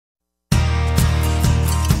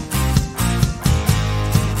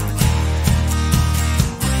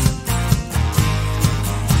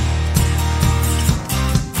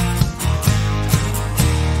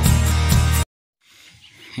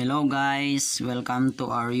Hello guys, welcome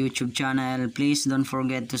to our YouTube channel. Please don't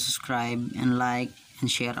forget to subscribe and like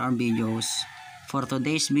and share our videos. For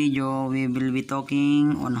today's video, we will be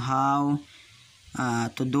talking on how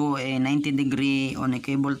to do a 90 degree on a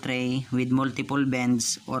cable tray with multiple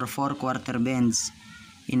bends or 4/4 bends.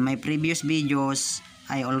 In my previous videos,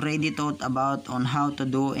 I already taught about on how to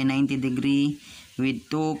do a 90 degree with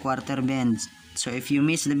 2/4 bends. So if you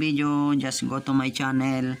missed the video, just go to my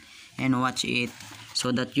channel and watch it so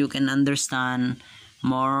that you can understand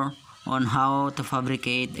more on how to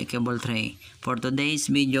fabricate a cable tray. For today's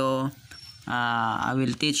video, I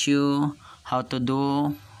will teach you how to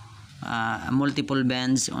do multiple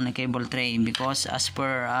bends on a cable tray, because as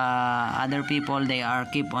per other people, they are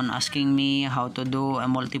keep on asking me how to do a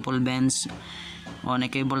multiple bends on a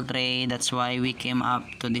cable tray. That's why we came up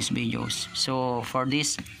to these videos. So for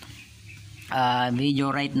this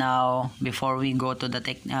video right now, before we go to the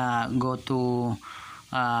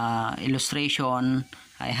illustration,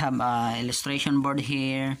 I have a illustration board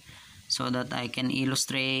here so that I can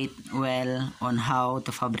illustrate well on how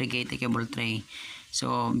to fabricate a cable tray.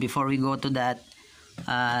 So before we go to that,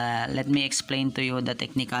 let me explain to you the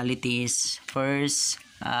technicalities. First,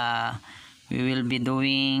 we will be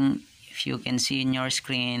doing, if you can see in your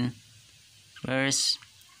screen, first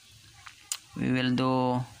we will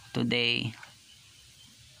do today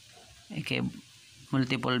okay,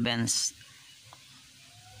 multiple bends.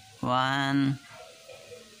 1,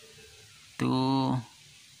 2,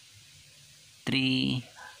 3,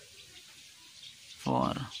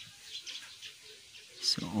 4.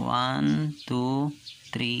 So 1, 2,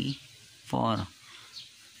 3, 4.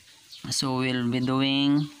 So we'll be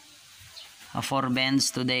doing 4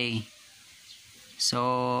 bends today.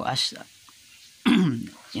 So as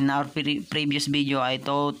in our previous video, I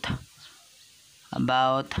taught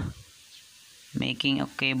about making a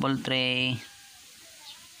cable tray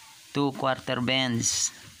 2/4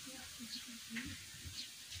 bends.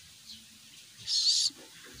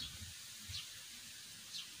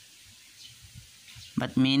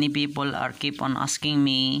 But many people are keep on asking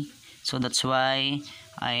me, so that's why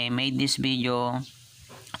I made this video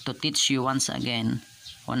to teach you once again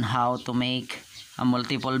on how to make a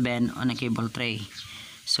multiple bend on a cable tray.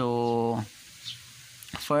 So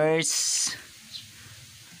first,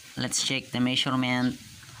 let's check the measurement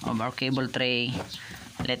of our cable tray.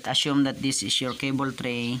 Let's assume that this is your cable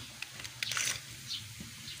tray,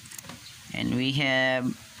 and we have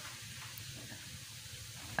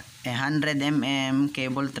 100 mm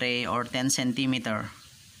cable tray or 10 centimeter.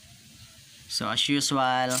 So as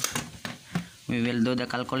usual, we will do the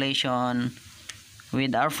calculation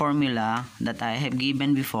with our formula that I have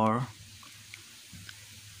given before.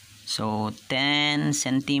 So 10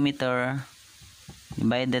 centimeter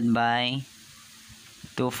divided by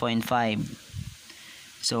 2.5.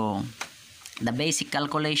 So the basic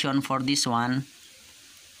calculation for this one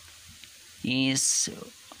is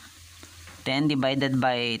 10 divided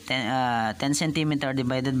by 10 centimeter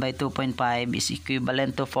divided by 2.5 is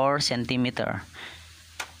equivalent to 4 centimeter.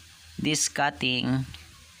 This cutting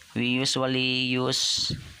we usually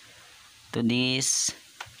use to this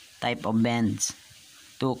type of bends,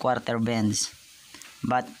 2/4 bends.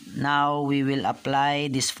 But now we will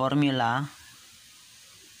apply this formula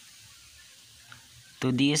to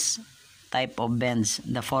this type of bends,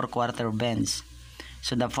 the 4/4 bends.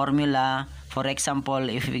 So the formula, for example,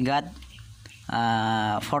 if we got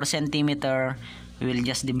 4 centimeter, we will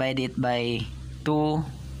just divide it by 2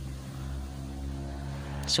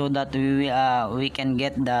 so that we can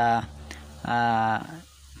get the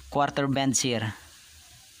quarter bends here.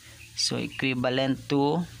 So equivalent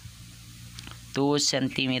to 2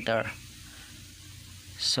 centimeter.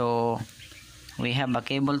 So we have a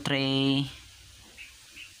cable tray.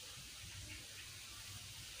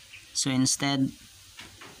 So instead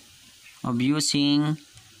of using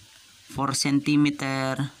 4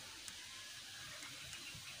 centimeter,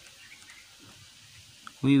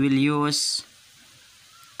 we will use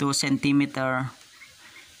 2 centimeter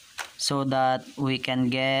so that we can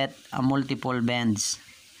get a multiple bends.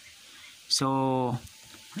 So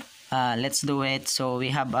let's do it. So we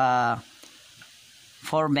have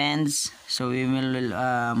 4 bends, so we will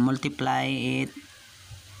multiply it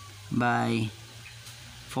by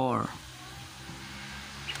 4.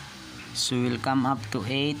 So we'll come up to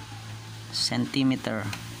 8 centimeter.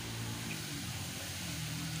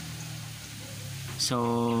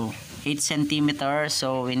 So 8 centimeter,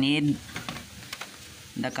 so we need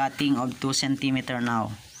the cutting of 2 centimeter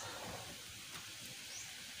now.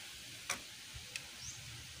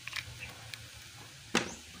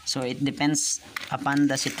 So it depends upon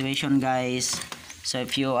the situation, guys. So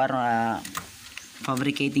if you are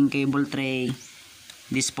fabricating cable tray.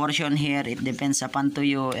 This portion here, it depends upon to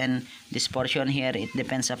you, and this portion here, it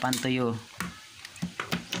depends upon to you.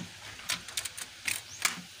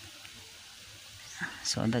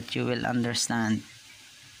 So that you will understand.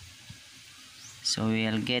 So we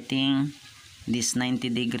are getting this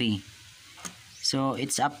 90°. So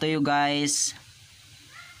it's up to you guys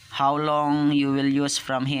how long you will use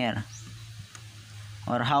from here,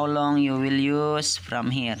 or how long you will use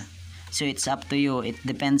from here. So it's up to you. It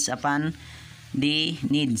depends upon the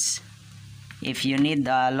needs. If you need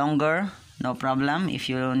longer, no problem. If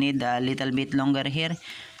you need a little bit longer here,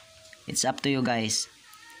 it's up to you guys.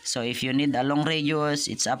 So if you need a long radius,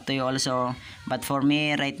 it's up to you also. But for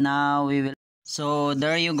me right now, we will. So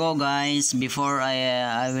there you go guys. Before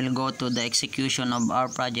I will go to the execution of our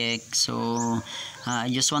project, so I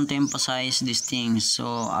just want to emphasize these things. So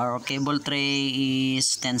our cable tray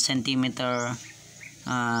is 10 centimeter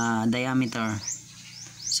diameter.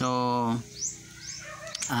 So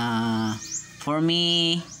for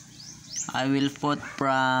me, I will put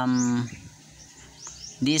from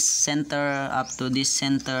this center up to this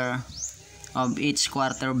center of each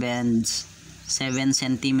quarter bands 7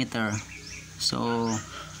 centimeter. So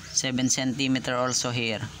 7 centimeter also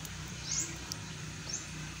here,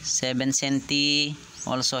 7 centi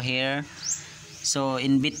also here. So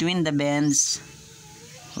in between the bends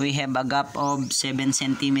we have a gap of 7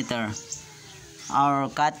 centimeter. Our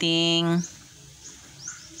cutting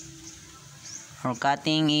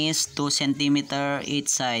is 2 centimeter each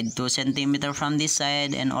side, 2 centimeter from this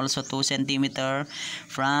side and also 2 centimeter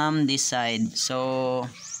from this side. So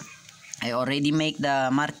I already make the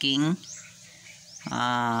marking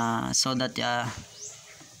so that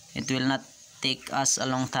it will not take us a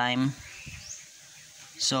long time.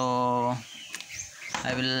 So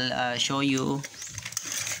I will show you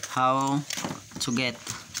how to get.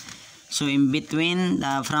 So in between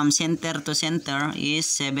from center to center is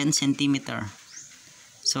 7 centimeter.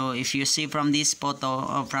 So if you see from this photo,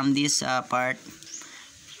 or from this part,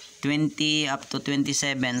 20 up to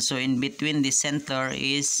 27, so in between the center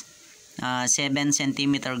is 7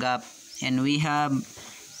 centimeter gap, and we have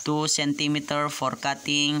 2 centimeter for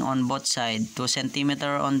cutting on both sides, 2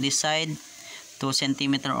 centimeter on this side, 2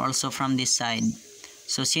 centimeter also from this side.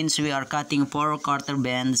 So since we are cutting 4 quarter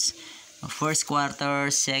bands, first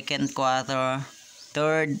quarter, second quarter,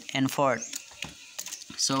 third and fourth.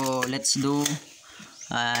 So let's do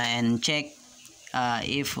and check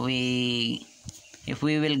if we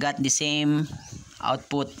will get the same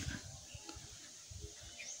output,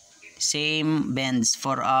 same bends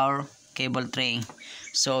for our cable tray.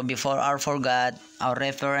 So before I forgot, our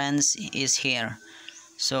reference is here,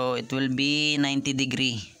 so it will be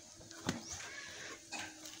 90°.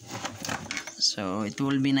 So it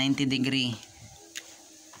will be 90°.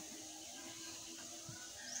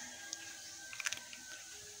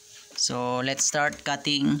 So let's start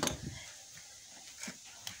cutting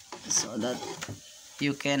so that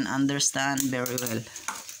you can understand very well.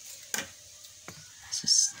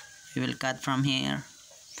 We will cut from here.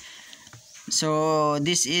 So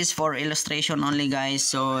this is for illustration only guys.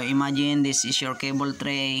 So imagine this is your cable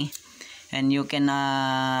tray, and you can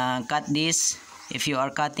cut this. If you are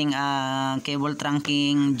cutting a cable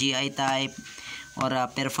trunking GI type or a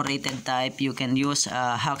perforated type, you can use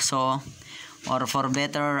a hacksaw, or for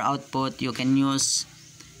better output you can use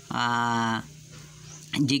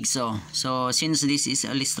jigsaw. So since this is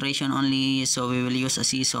illustration only, so we will use a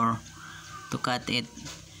scissor to cut it.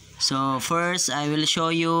 So first I will show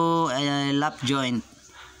you a lap joint,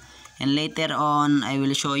 and later on I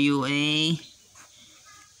will show you a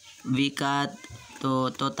V-cut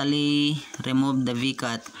to totally remove the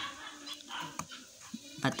V-cut.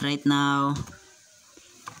 But right now,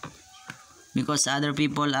 because other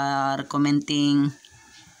people are commenting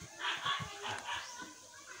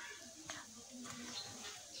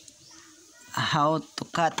how to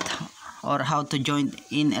cut or how to joint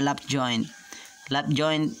in a lap joint. Lap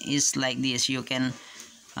joint is like this. You can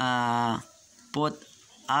put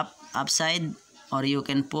upside, or you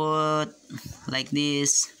can put like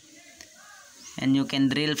this, and you can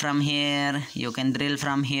drill from here, you can drill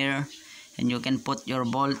from here, and you can put your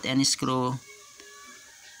bolt and screw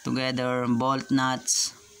together, bolt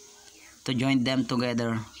nuts to join them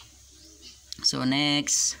together. So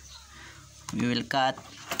next we will cut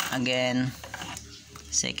again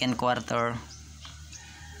second quarter.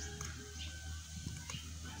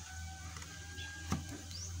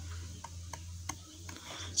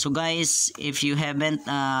 So guys, if you haven't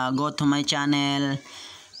go to my channel,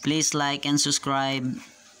 please like and subscribe,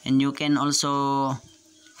 and you can also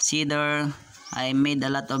see there I made a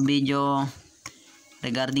lot of video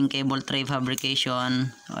regarding cable tray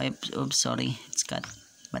fabrication. Oops, sorry, it's cut.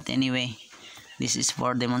 But anyway, this is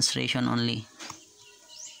for demonstration only.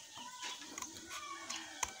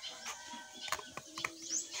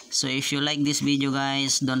 So if you like this video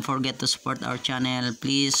guys, don't forget to support our channel.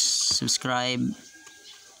 Please subscribe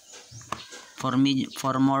for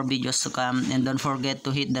more videos to come, and don't forget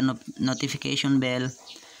to hit the notification bell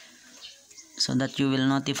so that you will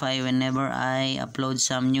notify whenever I upload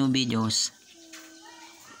some new videos.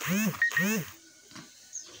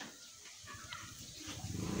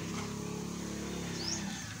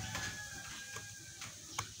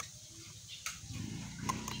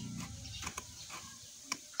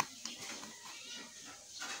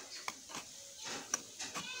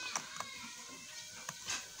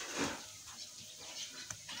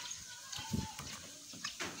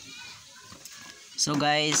 So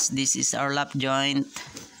guys, this is our lap joint.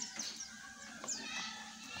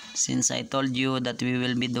 Since I told you that we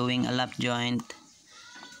will be doing a lap joint,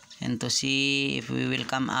 and to see if we will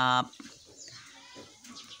come up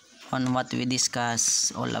on what we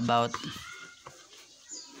discuss all about.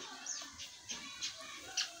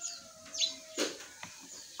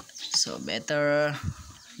 So better,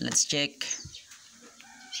 let's check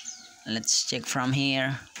from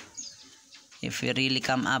here if we really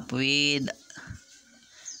come up with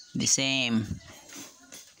the same.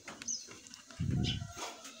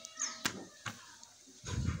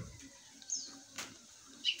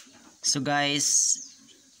 So guys,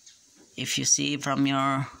 if you see from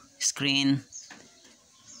your screen,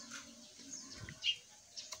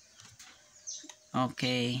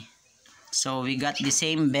 okay, so we got the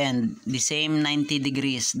same bend, the same 90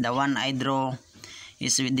 degrees. The one I draw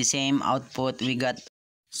is with the same output we got.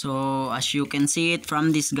 So as you can see it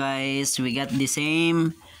from this guys, we got the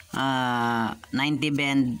same 90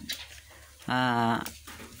 bend.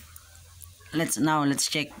 Let's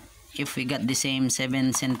check if we got the same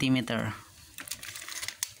 7 centimeter.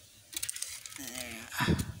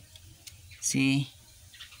 See,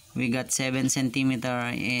 we got 7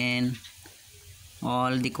 centimeter in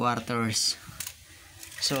all the quarters.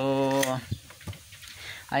 So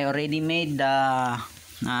I already made the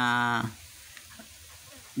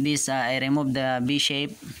I removed the B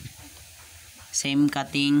shape, same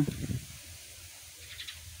cutting.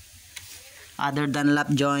 Other than lap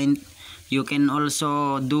joint, you can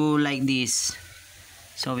also do like this.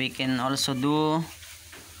 So we can also do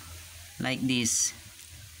like this.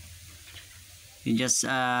 You just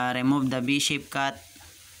remove the B shape cut,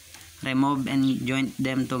 remove and joint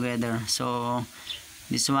them together. So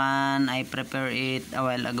this one I prepared it a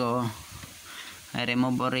while ago. I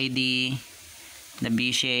removed already the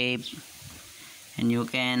B shape, and you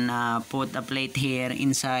can put a plate here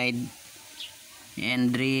inside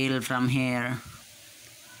and drill from here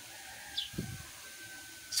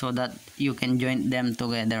so that you can join them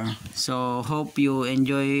together. So hope you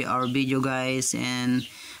enjoy our video guys, and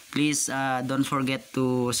please don't forget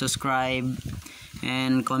to subscribe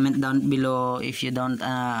and comment down below if you don't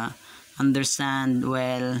understand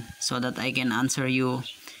well, so that I can answer you.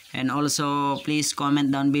 And also please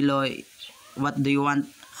comment down below what do you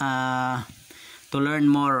want to learn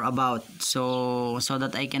more about, so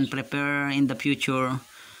that I can prepare in the future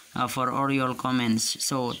for all your comments.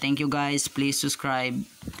 So thank you guys, please subscribe.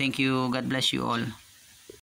 Thank you, God bless you all.